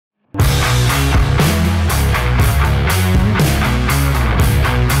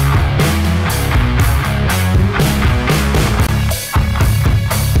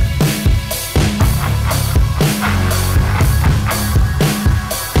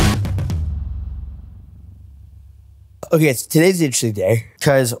Okay, so today's the interesting day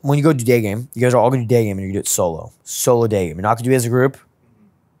because when you go do Daygame, you guys are all going to do Daygame and you do it solo. Solo Daygame. You're not going to do it as a group.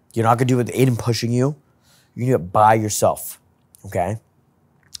 You're not going to do it with Aiden pushing you. You're going to do it by yourself. Okay?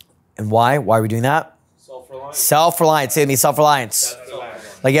 And why? Why are we doing that? Self-reliance. Self-reliance. Say with me, self-reliance.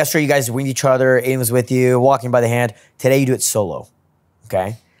 Like yesterday, you guys winged each other. Aiden was with you, walking by the hand. Today, you do it solo.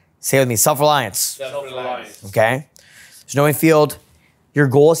 Okay? Say with me, self-reliance. Self-reliance. Okay? There's no infield. Your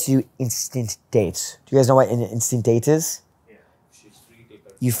goal is to do instant dates. Do you guys know what an instant date is? Yeah. She's free, take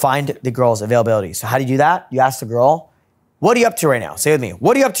her. You find the girl's availability. So how do you do that? You ask the girl, what are you up to right now? Say with me,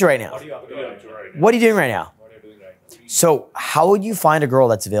 what are you up to right now? What are you up to right now? What are you doing right now? What are you doing right now? So how would you find a girl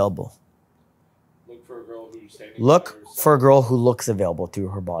that's available? Look for a girl who's standing Look for a girl who looks available through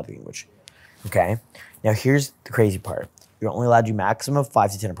her body language. Okay? Now here's the crazy part. You're only allowed to do maximum of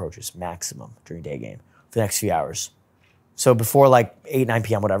 5 to 10 approaches, maximum, during day game for the next few hours. So before like 8, 9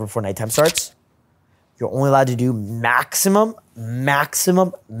 p.m., whatever, before nighttime starts, you're only allowed to do maximum 5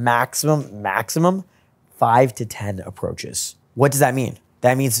 to 10 approaches. What does that mean?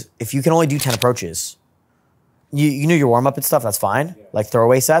 That means if you can only do 10 approaches, you know your warm-up and stuff, that's fine, like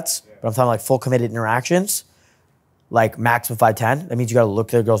throwaway sets, but I'm talking like full committed interactions, like maximum 5, 10, that means you gotta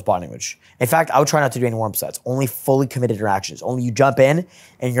look at the girl's body language. In fact, I would try not to do any warm-up sets, only fully committed interactions. Only you jump in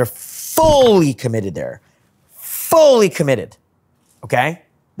and you're fully committed there. Fully committed, okay?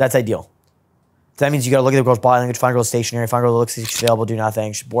 That's ideal. So that means you gotta look at the girl's body language, find a girl stationary, find a girl that looks like she's available, do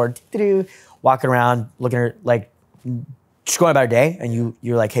nothing, she's bored, walking around, looking at her, like, just going about her day, and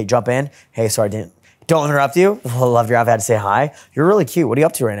you're like, hey, jump in. Hey, sorry, don't interrupt you. Love your outfit, I had to say hi. You're really cute. What are you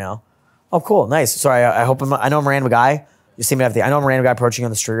up to right now? Oh, cool, nice. Sorry, I hope I know I'm a random guy. You see me everything. I know I'm a random guy approaching you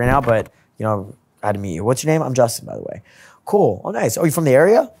on the street right now, but, you know, I had to meet you. What's your name? I'm Justin, by the way. Cool. Oh, nice. Oh, you from the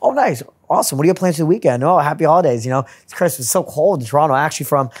area? Oh, nice. Awesome. What do you have plans for the weekend? Oh, happy holidays. You know, it's Christmas. It's so cold in Toronto. I'm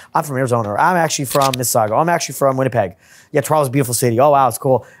from Arizona. I'm actually from Mississauga. I'm actually from Winnipeg. Yeah, Toronto's a beautiful city. Oh, wow, it's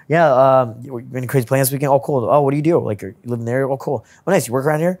cool. Yeah, you any crazy plans this weekend? Oh, cool. Oh, what do you do? Like, you live in the area? Oh, cool. Oh, nice. You work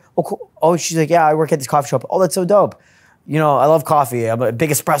around here? Oh, cool. Oh, she's like, yeah, I work at this coffee shop. Oh, that's so dope. You know, I love coffee. I'm a big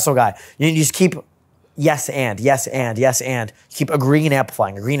espresso guy. You just keep yes and. You keep agreeing and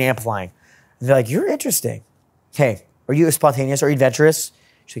amplifying. And they're like, you're interesting. Hey, are you spontaneous? Are you adventurous?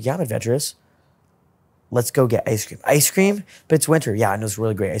 She's like, yeah, I'm adventurous. Let's go get ice cream. Ice cream? But it's winter. Yeah, I know it's a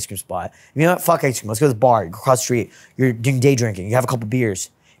really great ice cream spot. You know what? Fuck ice cream. Let's go to the bar. You go across the street. You're doing day drinking. You have a couple beers.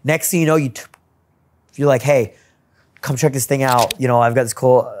 Next thing you know, you're like, hey, come check this thing out. You know, I've got this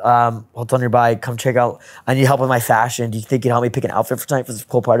cool hotel nearby. Come check out. I need help with my fashion. Do you think you can help me pick an outfit for tonight for this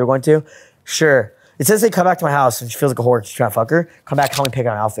cool party we're going to? Sure. It says they come back to my house and she feels like a whore. She's trying to fuck her. Come back, help me pick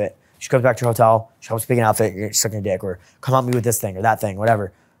out an outfit. She comes back to her hotel. She helps pick an outfit. You're sucking your dick, or come help me with this thing or that thing,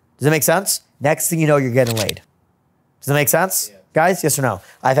 whatever. Does that make sense? Next thing you know, you're getting laid. Does that make sense? Yeah. Guys, yes or no?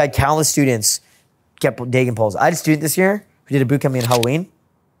 I've had countless students get Daygame polls. I had a student this year who did a boot camp on Halloween.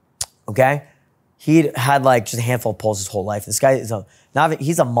 Okay? He had like just a handful of polls his whole life. This guy is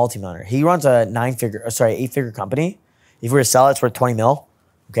he's a multi-millionaire. He runs a 8-figure company. If we were to sell it, it's worth 20 mil,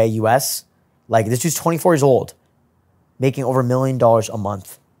 okay, US. Like, this dude's 24 years old, making over $1 million a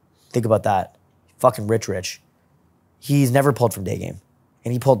month. Think about that. Fucking rich. He's never pulled from Daygame.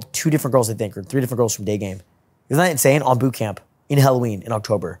 And he pulled 2 different girls, I think, or 3 different girls from Daygame. Isn't that insane? On boot camp in Halloween in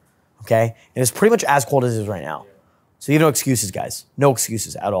October, okay? And it's pretty much as cold as it is right now. So you have no excuses, guys. No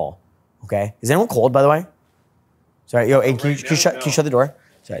excuses at all, okay? Is anyone cold, by the way? Sorry, yo, hey, can you shut the door?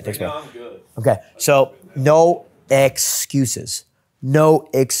 Sorry, thanks, man. I'm good. Okay, so no excuses. No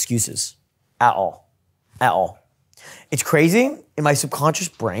excuses at all. At all. It's crazy. In my subconscious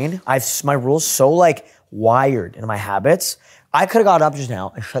brain, my rules so like wired into my habits. I could have got up just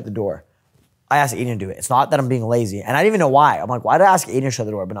now and shut the door. I asked Aiden to do it. It's not that I'm being lazy. And I didn't even know why. I'm like, why did I ask Aiden to shut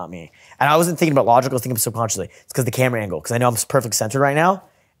the door but not me? And I wasn't thinking about logical, I was thinking subconsciously. It's because the camera angle, because I know I'm perfectly centered right now.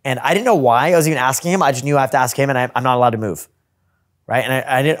 And I didn't know why I was even asking him. I just knew I have to ask him and I'm not allowed to move, right?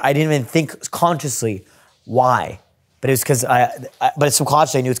 And I didn't even think consciously why. But it was because but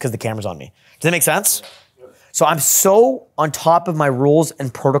subconsciously I knew it's because the camera's on me. Does that make sense? So I'm so on top of my rules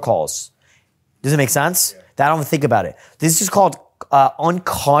and protocols. Does it make sense? Yeah. That I don't even think about it. This is just called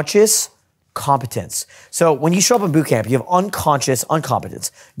unconscious competence. So when you show up in boot camp, you have unconscious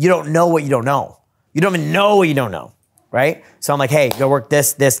incompetence. You don't know what you don't know. You don't even know what you don't know, right? So I'm like, hey, go work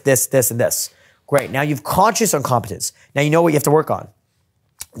this, and this. Great. Now you have conscious incompetence. Now you know what you have to work on.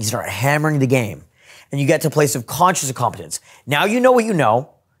 You start hammering the game, and you get to a place of conscious incompetence. Now you know what you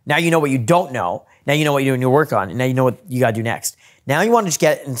know. Now you know what you don't know. Now you know what you do in your work on, and now you know what you gotta do next. Now you want to just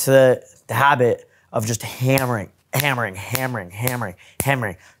get into the habit of just hammering to the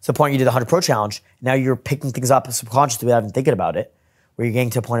point you did the 100 Pro Challenge. Now you're picking things up subconsciously without even thinking about it, where you're getting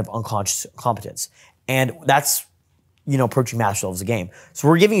to a point of unconscious competence. And that's approaching master levels of game. So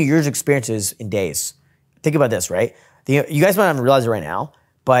we're giving you years of experiences in days. Think about this, right? You guys might not realize it right now,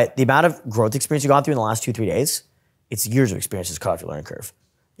 but the amount of growth experience you've gone through in the last 2-3 days, it's years of experiences cut off your learning curve.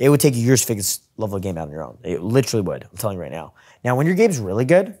 It would take you years to figure this level of game out on your own. It literally would. I'm telling you right now. Now, when your game's really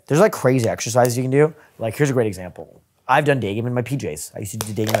good, there's like crazy exercises you can do. Like, here's a great example. I've done Daygame in my PJs. I used to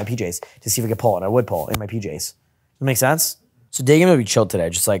do Daygame in my PJs to see if I could pull, and I would pull in my PJs. Does that make sense? So Daygame will be chilled today,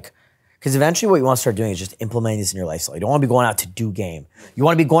 just like, because eventually what you want to start doing is just implementing this in your lifestyle. You don't want to be going out to do game. You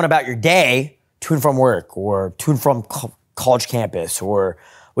want to be going about your day to and from work or to and from college campus or,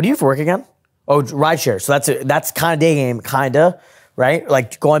 what do you do for work again? Oh, rideshare. So that's kind of Daygame, kind of, right?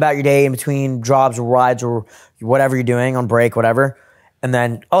 Like going about your day in between jobs or rides or whatever you're doing on break, whatever. And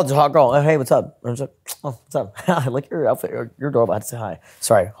then, oh, it's a hot girl. Oh, hey, what's up? Oh, what's up? I like your outfit. You're adorable. I had to say hi.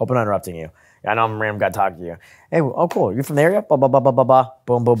 Sorry, hope I'm not interrupting you. I know I'm a random guy talking to you. Hey, oh, cool. You're from the area? Blah, blah, blah, blah, blah, blah.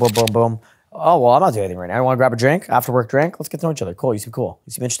 Boom, boom, boom, boom, boom. Oh, well, I'm not doing anything right now. I want to grab a drink, after work drink. Let's get to know each other. Cool. You seem cool.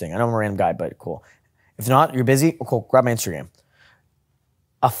 You seem interesting. I know I'm a random guy, but cool. If not, you're busy. Oh, cool. Grab my Instagram.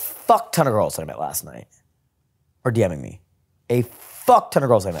 A fuck ton of girls that I met last night are DMing me. A fuck ton of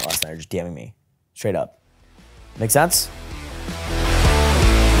girls I met last night are just DMing me. Straight up. Make sense?